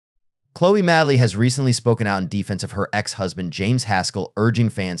Chloe Madeley has recently spoken out in defense of her ex-husband James Haskell, urging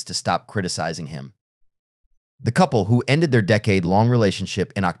fans to stop criticizing him. The couple, who ended their decade-long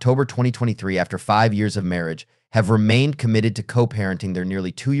relationship in October 2023 after 5 years of marriage, have remained committed to co-parenting their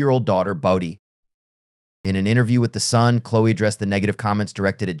nearly 2-year-old daughter, Bodhi. In an interview with The Sun, Chloe addressed the negative comments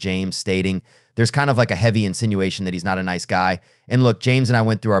directed at James, stating, "There's kind of like a heavy insinuation that he's not a nice guy. And look, James and I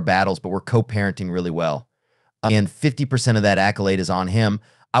went through our battles, but we're co-parenting really well. And 50% of that accolade is on him.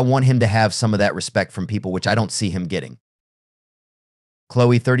 I want him to have some of that respect from people, which I don't see him getting."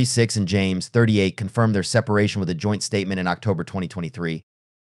 Chloe, 36, and James, 38, confirmed their separation with a joint statement in October 2023.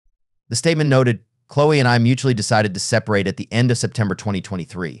 The statement noted, "Chloe and I mutually decided to separate at the end of September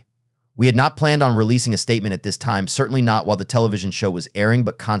 2023. We had not planned on releasing a statement at this time, certainly not while the television show was airing,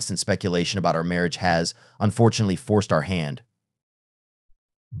 but constant speculation about our marriage has, unfortunately, forced our hand."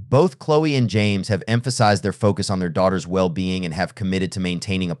 Both Chloe and James have emphasized their focus on their daughter's well-being and have committed to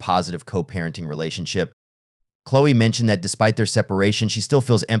maintaining a positive co-parenting relationship. Chloe mentioned that despite their separation, she still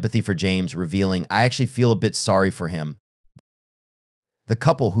feels empathy for James, revealing, "I actually feel a bit sorry for him." The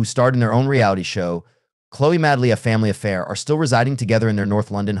couple, who starred in their own reality show, Chloe Madeley, A Family Affair, are still residing together in their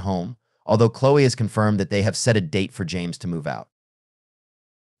North London home, although Chloe has confirmed that they have set a date for James to move out.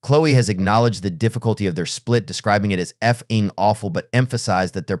 Chloe has acknowledged the difficulty of their split, describing it as effing awful, but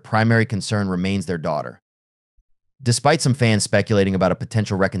emphasized that their primary concern remains their daughter. Despite some fans speculating about a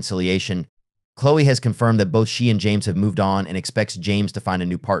potential reconciliation, Chloe has confirmed that both she and James have moved on and expects James to find a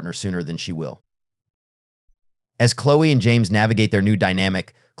new partner sooner than she will. As Chloe and James navigate their new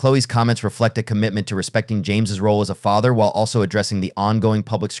dynamic, Chloe's comments reflect a commitment to respecting James's role as a father while also addressing the ongoing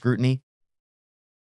public scrutiny.